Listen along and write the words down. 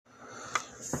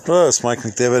Hello, it's Mike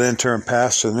McDavid, interim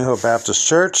pastor of the New Hope Baptist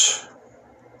Church,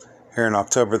 here in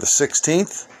October the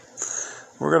 16th.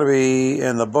 We're going to be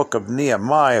in the book of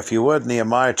Nehemiah, if you would,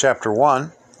 Nehemiah chapter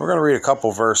 1. We're going to read a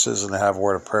couple verses and have a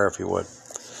word of prayer, if you would.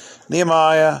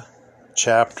 Nehemiah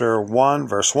chapter 1,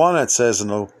 verse 1, it says, "In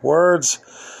the words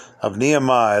of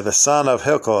Nehemiah, the son of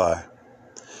Hilkiah,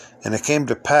 and it came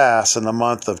to pass in the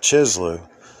month of Chislew,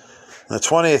 in the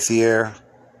 20th year,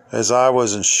 as I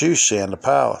was in Shushan the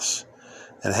palace,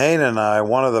 and Hanani,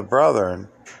 one of the brethren,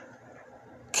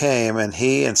 came, and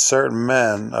he and certain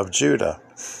men of Judah.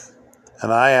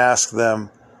 And I asked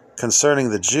them concerning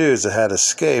the Jews that had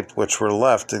escaped, which were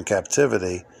left in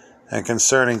captivity, and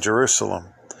concerning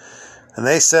Jerusalem. And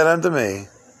they said unto me,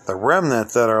 The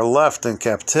remnant that are left in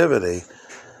captivity,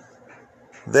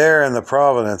 there in the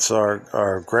province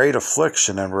are great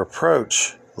affliction and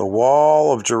reproach. The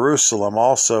wall of Jerusalem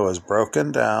also is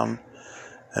broken down,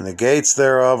 and the gates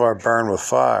thereof are burned with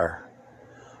fire.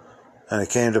 And it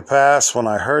came to pass, when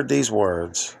I heard these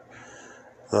words,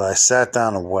 that I sat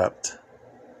down and wept,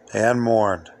 and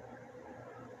mourned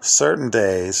certain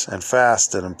days, and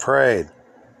fasted and prayed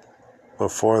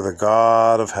before the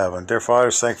God of heaven." Dear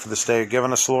Father, thank you for this day you've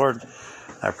given us, Lord.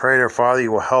 I pray, dear Father,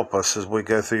 you will help us as we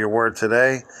go through your word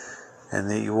today,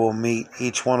 and that you will meet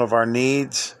each one of our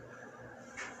needs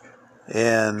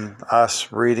in us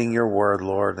reading your word,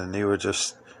 Lord, and you would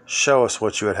just show us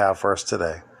what you would have for us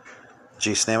today. In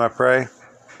Jesus' name I pray.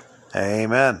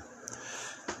 Amen.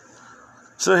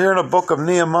 So here in the book of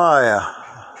Nehemiah,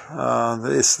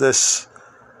 this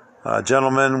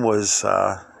gentleman was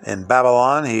in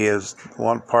Babylon. He is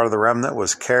one part of the remnant,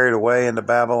 was carried away into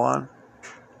Babylon,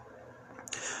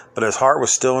 but his heart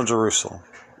was still in Jerusalem.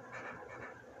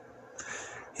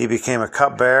 He became a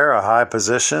cupbearer, a high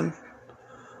position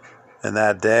in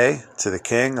that day to the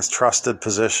king, a trusted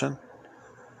position,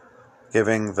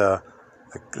 giving the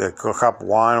cup of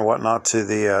wine and whatnot to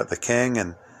the king,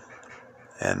 and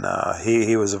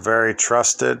he was a very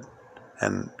trusted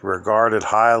and regarded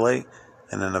highly,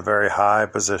 and in a very high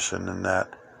position in that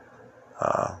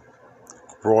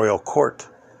royal court.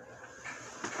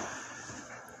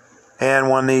 And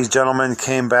when these gentlemen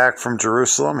came back from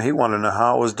Jerusalem, he wanted to know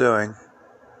how it was doing,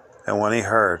 and when he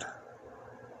heard,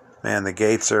 man, the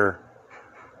gates are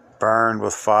burned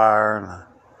with fire, and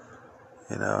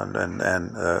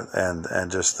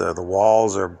and just the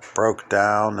walls are broke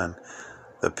down, and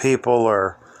the people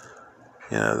are,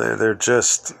 they're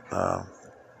just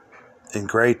in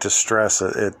great distress.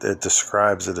 It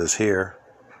describes it as here.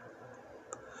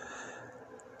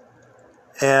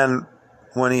 And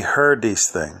when he heard these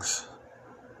things,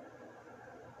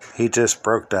 he just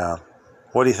broke down.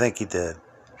 What do you think he did?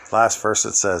 Last verse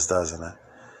it says, doesn't it?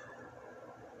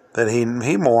 That he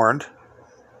mourned.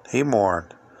 He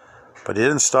mourned. But he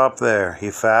didn't stop there. He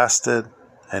fasted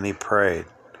and he prayed.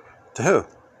 To who?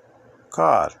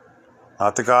 God.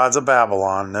 Not the gods of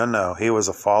Babylon. No. He was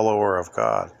a follower of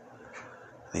God.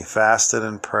 And he fasted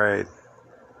and prayed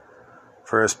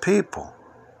for his people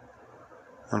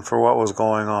and for what was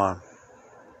going on.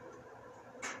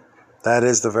 That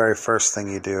is the very first thing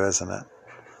you do, isn't it?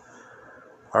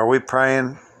 Are we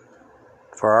praying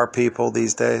for our people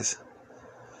these days?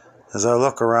 As I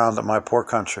look around at my poor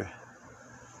country,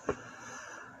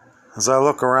 as I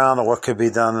look around at what could be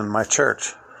done in my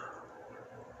church,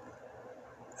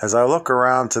 as I look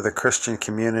around to the Christian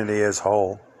community as a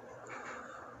whole,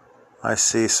 I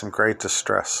see some great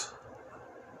distress.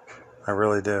 I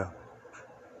really do.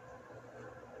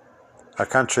 A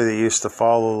country that used to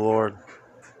follow the Lord,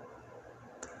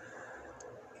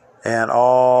 and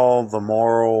all the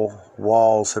moral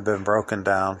walls have been broken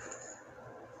down.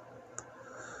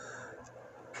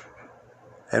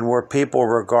 And where people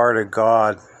regarded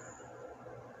God,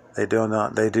 they do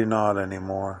not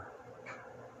anymore.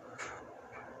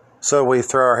 So we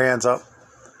throw our hands up.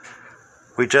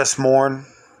 We just mourn.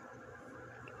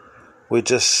 We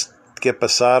just get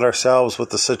beside ourselves with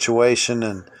the situation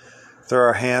and throw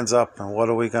our hands up, and what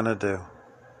are we going to do?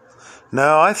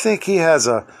 No, I think he has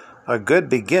a good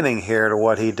beginning here to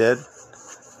what he did.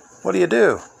 What do you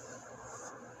do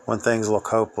when things look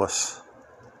hopeless?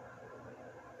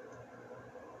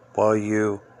 Well,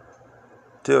 you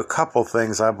do a couple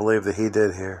things I believe that he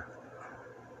did here.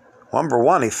 Number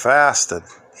one, he fasted.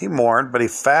 He mourned, but he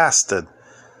fasted.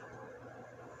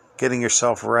 Getting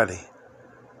yourself ready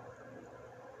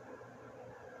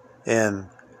in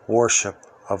worship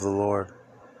of the Lord.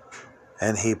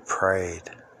 And he prayed.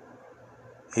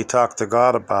 He talked to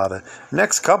God about it.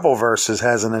 Next couple verses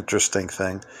has an interesting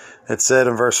thing. It said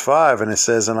in verse 5, and it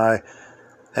says,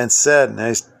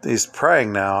 he's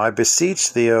praying now, "I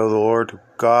beseech thee, O Lord,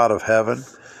 God of heaven,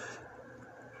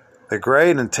 The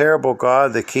great and terrible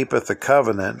God that keepeth the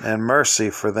covenant and mercy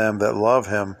for them that love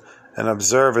him and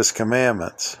observe his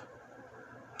commandments.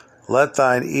 Let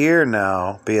thine ear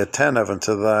now be attentive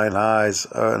unto thine eyes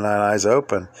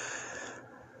open,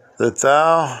 that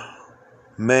thou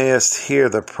mayest hear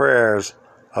the prayers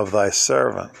of thy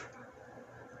servant,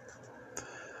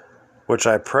 which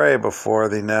I pray before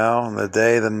thee now, in the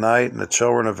day, the night, and the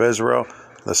children of Israel,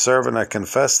 the servant that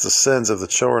confessed the sins of the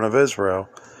children of Israel,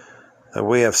 that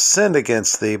we have sinned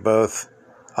against thee, both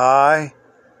I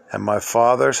and my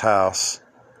father's house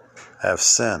have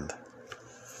sinned.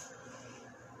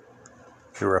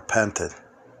 He repented.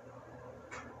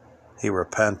 He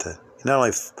repented. He not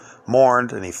only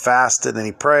mourned, and he fasted, and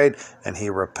he prayed, and he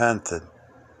repented.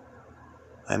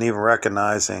 And even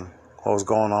recognizing what was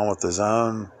going on with his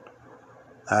own,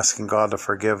 asking God to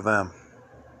forgive them.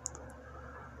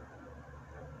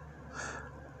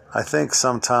 I think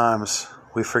sometimes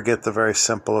we forget the very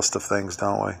simplest of things,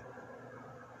 don't we?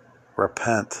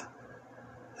 Repent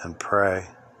and pray.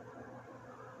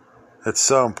 It's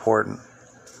so important.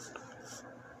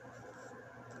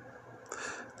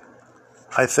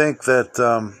 I think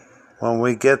that when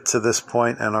we get to this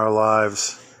point in our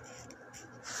lives,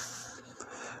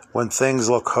 when things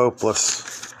look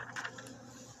hopeless,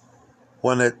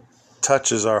 when it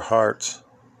touches our hearts,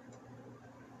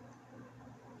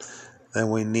 then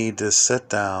we need to sit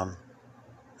down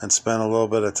and spend a little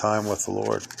bit of time with the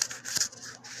Lord.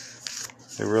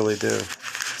 We really do.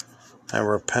 And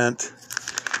repent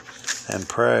and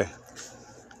pray.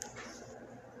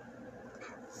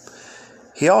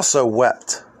 He also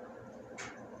wept.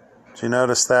 Did you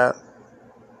notice that?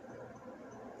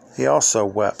 He also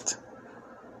wept.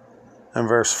 In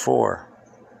verse 4.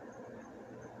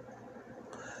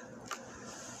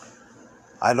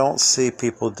 I don't see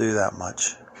people do that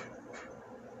much.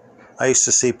 I used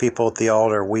to see people at the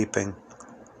altar weeping.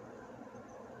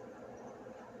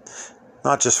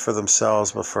 Not just for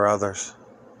themselves, but for others.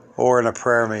 Or in a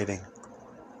prayer meeting,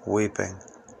 weeping.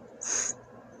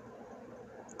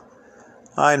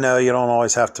 I know you don't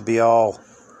always have to be all,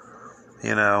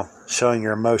 showing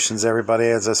your emotions. Everybody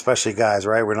is, especially guys,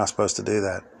 right? We're not supposed to do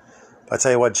that. But I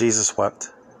tell you what, Jesus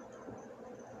wept.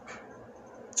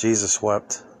 Jesus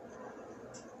wept.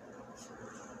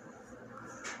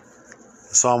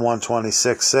 Psalm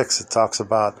 126:6, it talks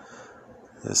about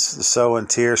the sow and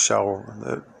tears shall,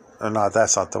 or not,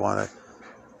 that's not the one.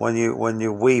 When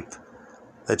you weep,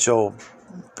 that you'll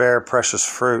bear precious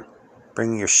fruit,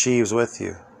 bringing your sheaves with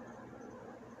you.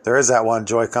 There is that one,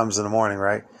 joy comes in the morning,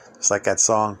 right? It's like that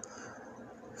song.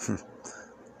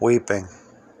 Weeping.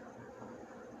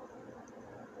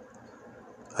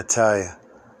 I tell you,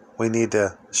 we need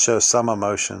to show some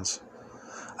emotions.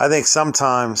 I think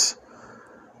sometimes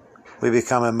we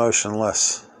become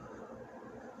emotionless.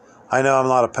 I know I'm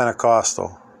not a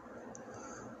Pentecostal,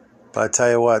 but I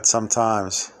tell you what,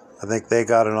 sometimes I think they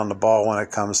got it on the ball when it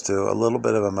comes to a little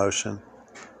bit of emotion,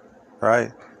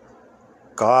 right?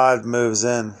 God moves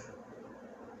in.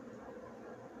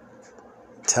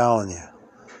 I'm telling you,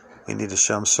 we need to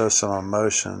show some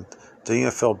emotion. Do you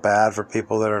feel bad for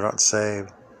people that are not saved?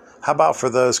 How about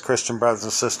for those Christian brothers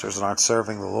and sisters that aren't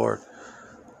serving the Lord?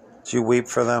 Do you weep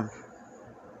for them?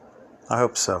 I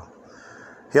hope so.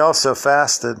 He also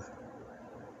fasted.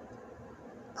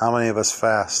 How many of us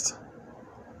fast?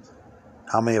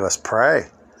 How many of us pray?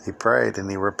 He prayed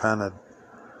and he repented.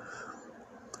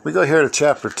 We go here to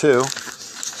chapter 2.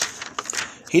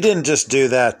 He didn't just do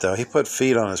that, though. He put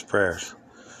feet on his prayers.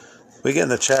 We get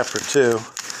into chapter 2.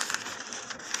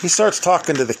 He starts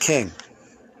talking to the king.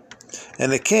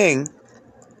 And the king,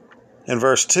 in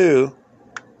verse 2,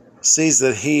 sees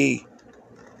that he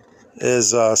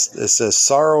is, it says,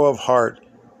 sorrow of heart.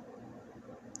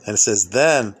 And it says,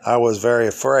 then I was very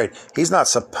afraid. He's not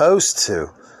supposed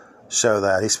to show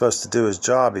that. He's supposed to do his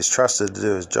job. He's trusted to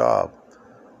do his job.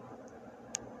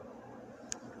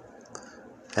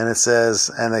 And it says,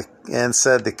 and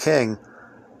said the king,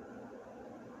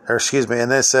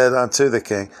 and they said unto the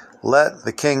king, let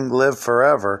the king live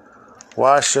forever.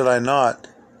 Why should I not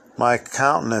my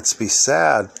countenance be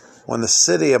sad when the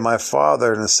city of my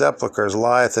father and the sepulchres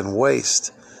lieth in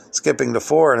waste? Skipping to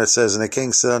 4, and it says, and the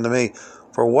king said unto me,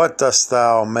 for what dost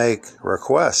thou make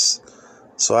requests?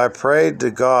 So I prayed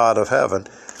to God of heaven.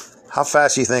 How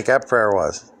fast do you think that prayer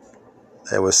was?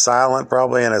 It was silent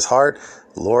probably in his heart.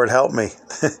 Lord, help me.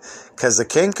 Because the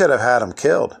king could have had him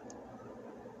killed.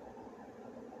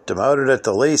 Demoted at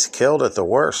the least, killed at the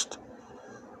worst.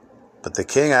 But the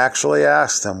king actually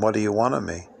asked him, what do you want of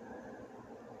me?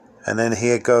 And then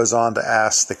he goes on to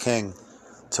ask the king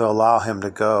to allow him to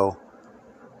go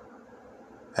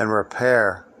and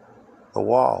repair the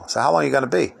wall. So how long are you going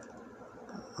to be?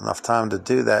 enough time to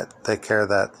do that, take care of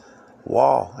that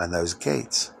wall and those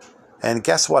gates. And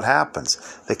guess what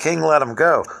happens? The king let him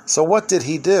go. So what did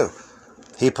he do?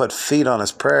 He put feet on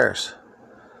his prayers.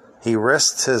 He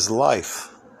risked his life.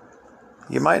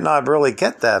 You might not really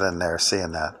get that in there,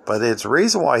 seeing that, but it's the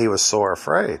reason why he was sore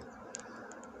afraid.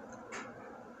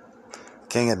 The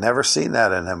king had never seen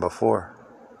that in him before,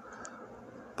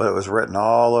 but it was written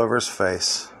all over his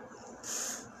face.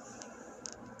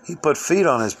 He put feet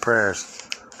on his prayers,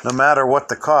 no matter what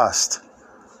the cost.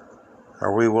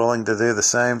 Are we willing to do the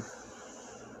same?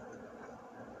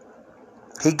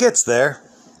 He gets there.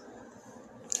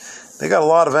 They got a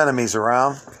lot of enemies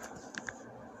around.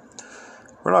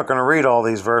 We're not going to read all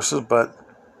these verses, but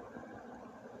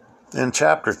in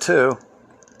chapter 2,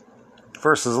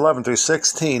 verses 11 through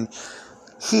 16,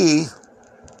 he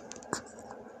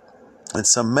and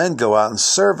some men go out and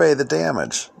survey the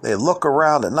damage. They look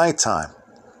around at nighttime.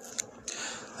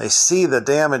 They see the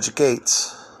damaged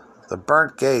gates, the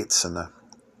burnt gates, and the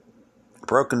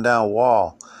broken down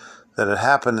wall that had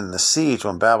happened in the siege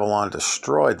when Babylon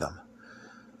destroyed them.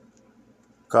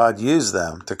 God used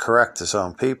them to correct his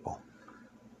own people.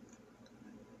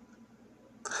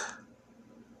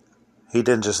 He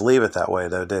didn't just leave it that way,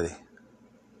 though, did he?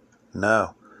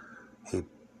 No. He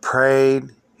prayed,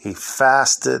 he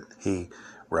fasted, he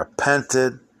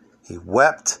repented, he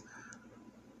wept.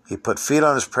 He put feet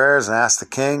on his prayers and asked the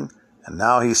king, and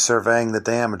now he's surveying the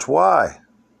damage. Why?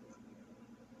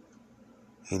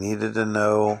 He needed to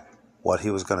know what he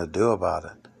was going to do about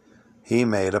it. He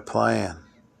made a plan.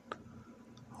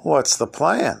 What's the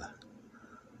plan?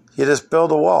 You just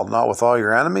build a wall. Not with all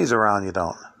your enemies around, you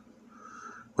don't.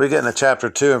 We get into chapter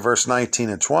 2 and verse 19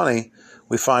 and 20.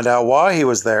 We find out why he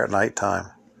was there at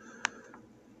nighttime.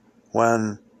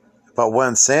 When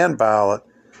Sanballat,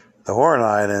 the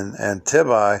Horonite, and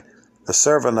Tobiah, the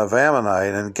servant of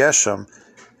Ammonite, and Geshem,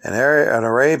 an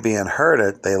Arabian, heard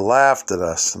it, they laughed at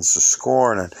us and to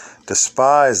scorn and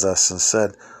despised us and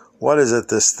said, "What is it,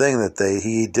 this thing that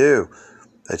ye do,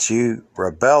 that you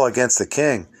rebel against the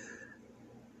king?"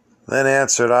 Then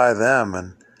answered I them,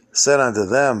 and said unto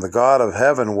them, The God of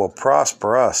heaven will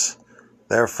prosper us.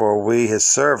 Therefore we his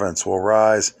servants will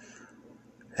rise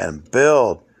and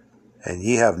build, and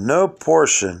ye have no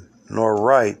portion, nor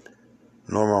right,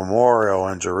 nor memorial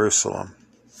in Jerusalem.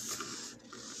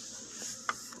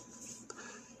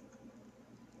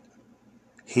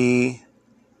 He,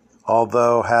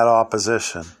 although had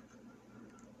opposition,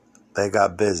 they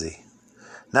got busy.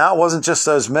 Now it wasn't just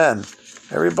those men.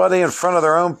 Everybody in front of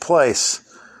their own place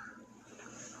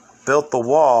built the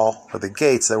wall or the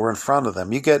gates that were in front of them.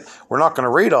 We're not going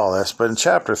to read all this, but in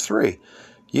chapter 3,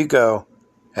 you go,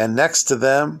 and next to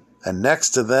them, and next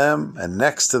to them, and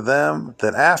next to them,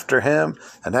 then after him,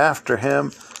 and after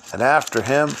him, and after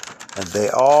him, and they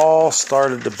all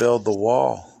started to build the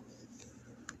wall.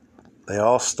 They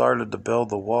all started to build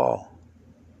the wall.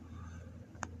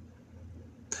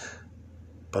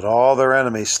 But all their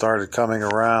enemies started coming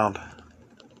around.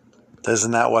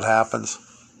 Isn't that what happens?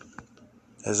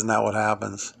 Isn't that what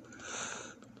happens?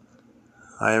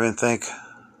 I even think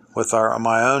with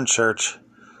my own church,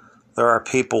 there are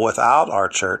people without our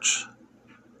church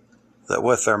that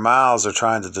with their mouths are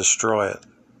trying to destroy it.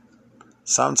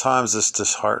 Sometimes it's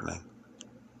disheartening.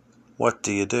 What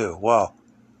do you do? Well,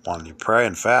 you pray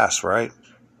and fast, right?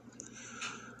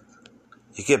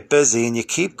 You get busy and you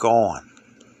keep going.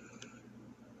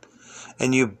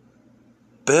 And you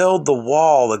build the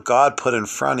wall that God put in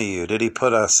front of you. Did he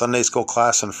put a Sunday school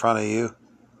class in front of you?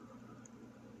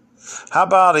 How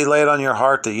about he laid on your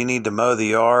heart that you need to mow the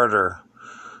yard, or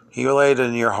he laid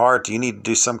in your heart that you need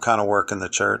to do some kind of work in the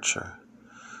church? Or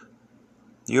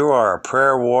you are a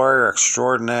prayer warrior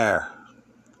extraordinaire.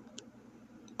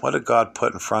 What did God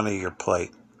put in front of your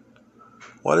plate?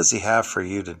 What does he have for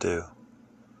you to do?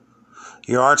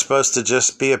 You aren't supposed to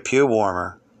just be a pew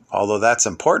warmer, although that's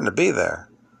important to be there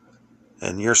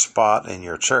in your spot in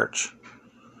your church.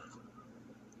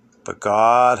 But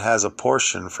God has a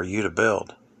portion for you to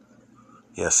build.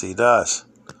 Yes, he does.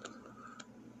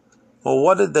 Well,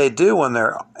 what did they do when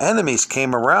their enemies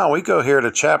came around? We go here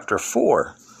to chapter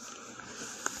 4.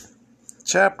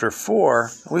 Chapter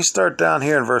 4, we start down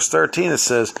here in verse 13. It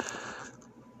says,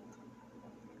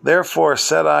 Therefore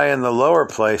set I in the lower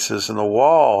places, in the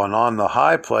wall, and on the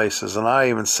high places, and I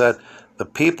even set the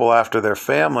people after their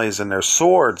families, and their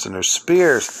swords, and their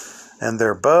spears, and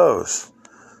their bows.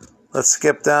 Let's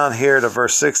skip down here to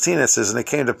verse 16. It says, And it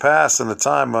came to pass in the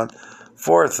time went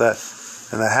forth that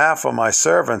and the half of my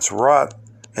servants wrought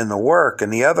in the work,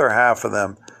 and the other half of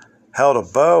them held a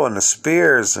bow, and the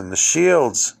spears, and the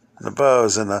shields, and the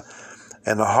bows, and the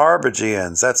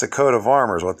habergeons. That's a coat of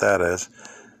armor is what that is.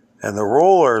 And the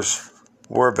rulers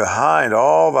were behind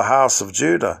all the house of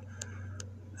Judah,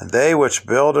 and they which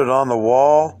builded on the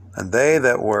wall, and they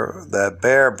that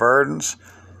bare burdens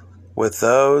with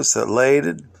those that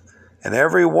laded, and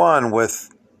every one with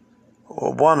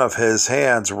one of his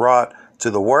hands wrought to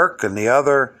the work, and the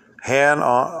other hand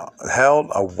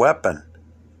held a weapon.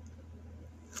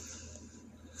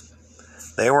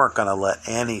 They weren't going to let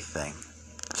anything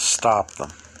stop them.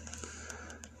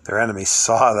 Their enemies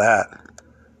saw that,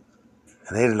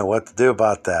 and they didn't know what to do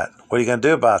about that. What are you going to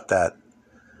do about that?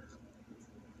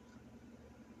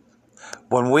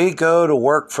 When we go to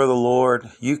work for the Lord,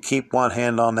 you keep one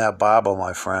hand on that Bible,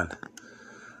 my friend.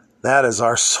 That is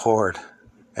our sword,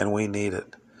 and we need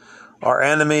it. Our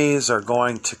enemies are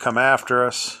going to come after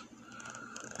us.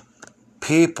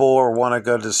 People want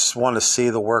to see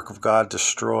the work of God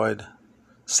destroyed.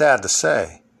 Sad to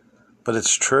say, but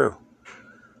it's true.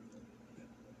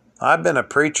 I've been a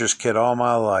preacher's kid all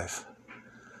my life,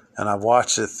 and I've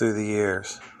watched it through the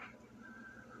years.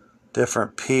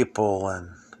 Different people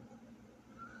and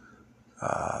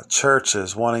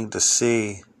churches wanting to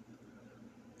see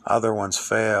other ones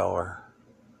fail,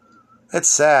 it's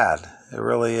sad. It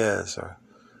really is, or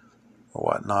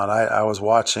whatnot. I was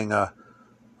watching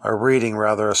reading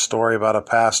a story about a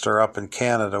pastor up in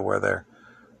Canada where they're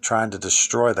trying to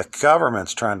destroy, the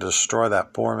government's trying to destroy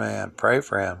that poor man. Pray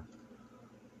for him.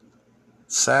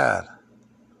 It's sad.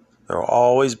 There will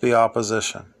always be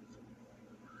opposition.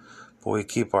 But we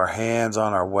keep our hands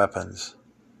on our weapons,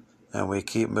 and we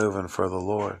keep moving for the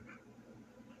Lord.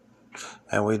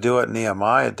 And we do what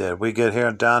Nehemiah did. We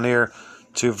get down here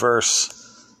to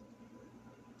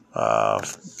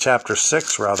chapter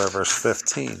 6, verse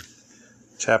 15.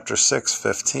 Chapter 6,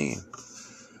 15.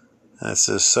 And it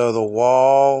says, So the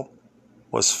wall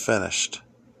was finished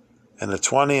in the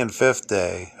 25th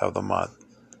day of the month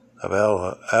of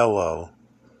Elul,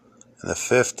 in the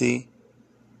 50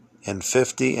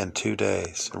 and 2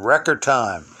 days. Record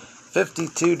time,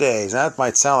 52 days. That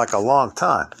might sound like a long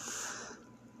time,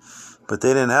 but they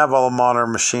didn't have all the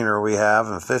modern machinery we have.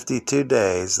 In 52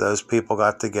 days, those people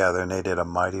got together and they did a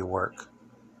mighty work.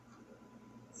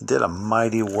 They did a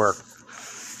mighty work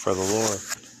for the Lord.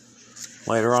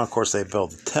 Later on, of course, they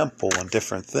built a temple and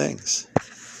different things.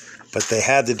 But they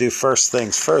had to do first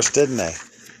things first, didn't they?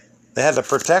 They had to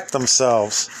protect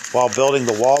themselves while building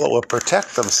the wall that would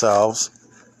protect themselves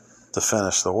to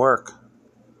finish the work.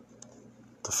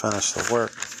 To finish the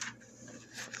work.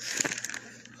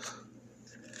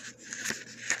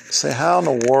 Say, how in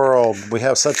the world we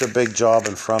have such a big job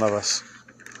in front of us?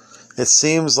 It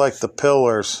seems like the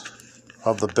pillars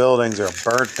of the buildings are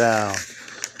burnt down,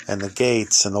 and the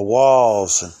gates and the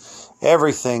walls and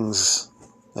everything's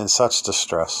in such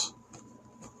distress.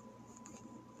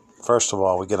 First of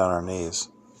all, we get on our knees.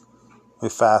 We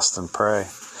fast and pray.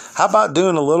 How about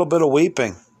doing a little bit of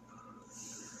weeping?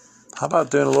 How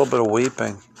about doing a little bit of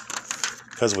weeping?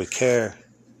 Because we care.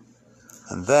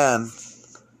 And then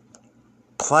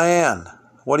plan.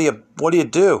 What do you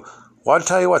do? Well, I'll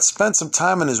tell you what, spend some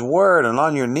time in His Word and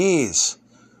on your knees.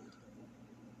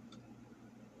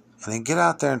 And then get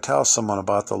out there and tell someone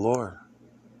about the Lord.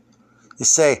 You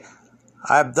say,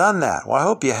 I've done that. Well, I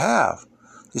hope you have.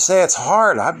 You say it's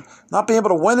hard. I'm not being able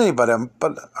to win anybody.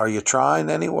 But are you trying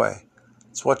anyway?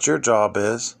 It's what your job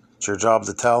is. It's your job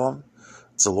to tell them.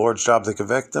 It's the Lord's job to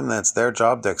convict them. Then it's their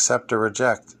job to accept or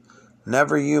reject.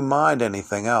 Never you mind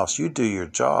anything else. You do your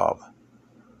job.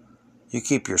 You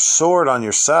keep your sword on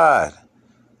your side.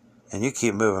 And you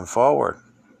keep moving forward.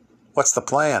 What's the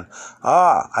plan?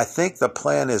 I think the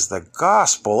plan is the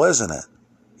gospel, isn't it?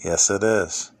 Yes, it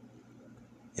is.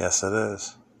 Yes, it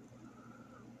is.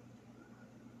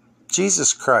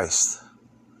 Jesus Christ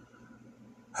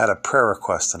had a prayer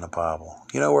request in the Bible.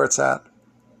 You know where it's at?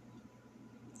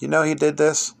 You know He did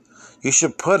this? You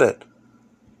should put it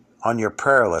on your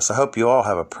prayer list. I hope you all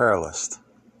have a prayer list.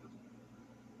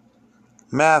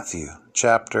 Matthew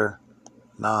chapter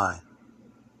 9.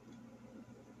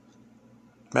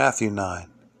 Matthew 9.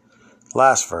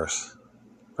 Last verse.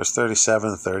 Verse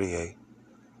 37 and 38.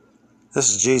 This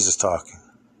is Jesus talking.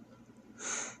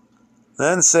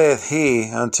 Then saith He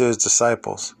unto His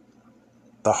disciples,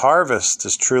 The harvest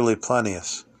is truly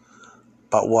plenteous,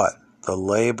 but what? The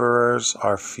laborers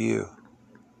are few.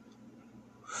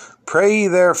 Pray ye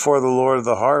therefore the Lord of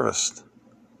the harvest,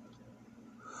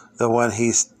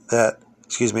 that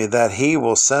He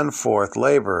will send forth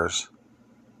laborers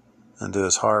into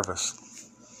His harvest.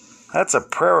 That's a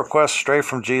prayer request straight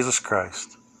from Jesus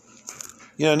Christ.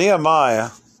 You know, Nehemiah,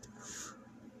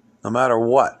 no matter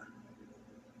what,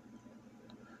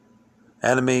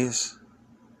 enemies,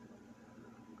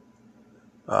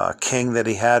 king that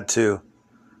he had to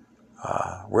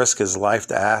risk his life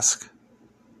to ask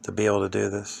to be able to do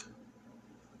this?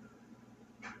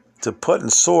 To put in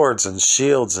swords and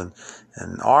shields and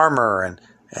armor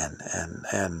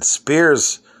and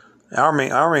spears,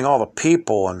 arming all the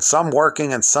people, and some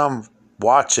working and some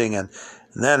watching, and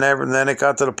then it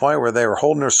got to the point where they were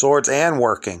holding their swords and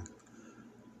working,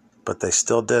 but they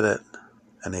still did it,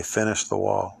 and they finished the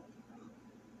wall.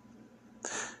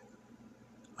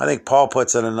 I think Paul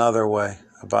puts it another way,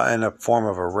 in a form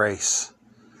of a race.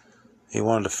 He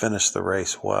wanted to finish the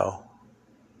race well.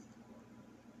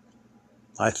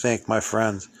 I think, my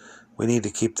friends, we need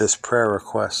to keep this prayer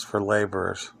request for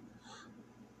laborers.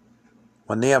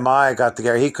 When Nehemiah got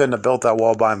together, he couldn't have built that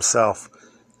wall by himself.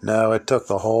 No, it took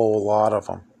the whole lot of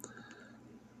them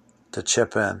to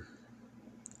chip in.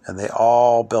 And they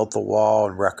all built the wall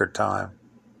in record time.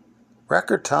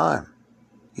 Record time.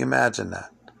 You imagine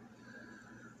that.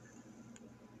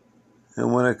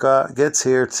 And when it gets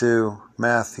here to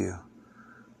Matthew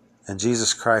and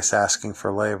Jesus Christ asking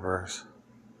for laborers,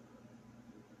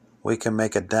 we can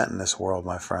make a dent in this world,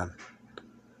 my friend.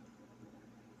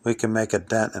 We can make a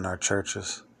dent in our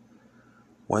churches.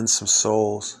 Win some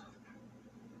souls.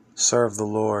 Serve the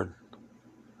Lord.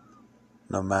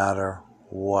 No matter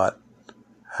what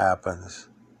happens.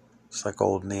 It's like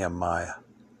old Nehemiah.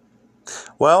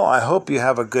 Well, I hope you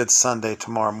have a good Sunday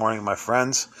tomorrow morning, my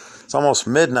friends. It's almost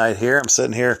midnight here. I'm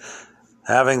sitting here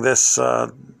having this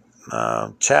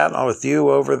chat with you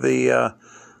over the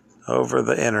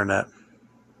internet.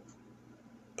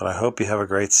 But I hope you have a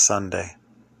great Sunday.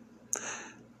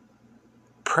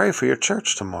 Pray for your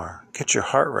church tomorrow. Get your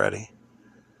heart ready.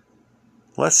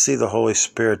 Let's see the Holy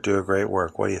Spirit do a great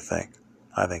work. What do you think?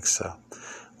 I think so.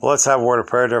 Well, let's have a word of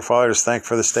prayer, dear Father. Just thank you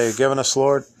for this day you've given us,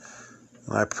 Lord.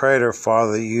 And I pray, dear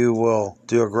Father, that you will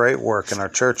do a great work in our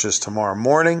churches tomorrow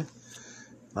morning.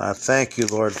 And I thank you,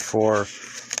 Lord, for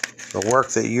the work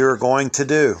that you're going to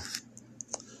do.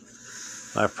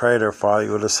 And I pray, dear Father,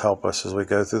 you will just help us as we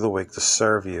go through the week to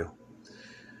serve you.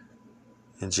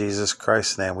 In Jesus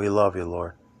Christ's name, we love you,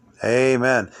 Lord.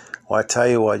 Amen. Well, I tell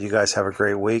you what, you guys have a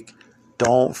great week.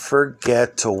 Don't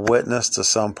forget to witness to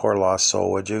some poor lost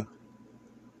soul, would you?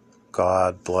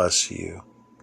 God bless you.